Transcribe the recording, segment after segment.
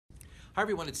Hi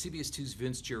everyone, it's CBS2's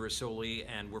Vince Gerasole,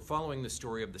 and we're following the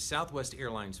story of the Southwest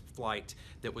Airlines flight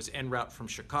that was en route from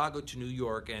Chicago to New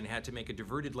York and had to make a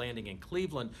diverted landing in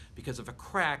Cleveland because of a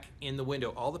crack in the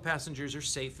window. All the passengers are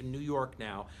safe in New York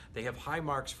now. They have high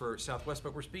marks for Southwest,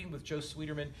 but we're speaking with Joe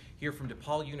Schwieterman here from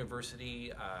DePaul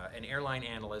University, an airline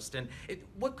analyst. And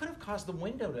what could have caused the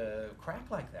window to crack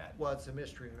like that? Well, it's a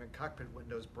mystery. I mean, cockpit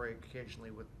windows break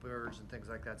occasionally with birds and things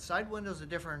like that. Side windows are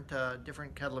different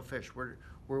kettle of fish.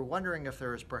 We're wondering if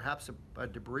there is perhaps a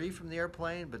debris from the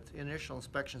airplane, but initial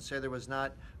inspections say there was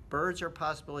not. Birds are a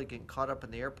possibility getting caught up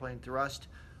in the airplane thrust,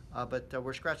 but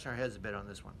we're scratching our heads a bit on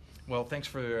this one. Well, thanks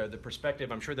for the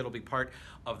perspective. I'm sure that'll be part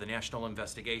of the national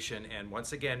investigation. And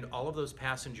once again, all of those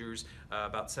passengers,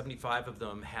 about 75 of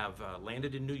them, have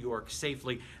landed in New York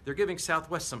safely. They're giving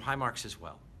Southwest some high marks as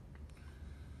well.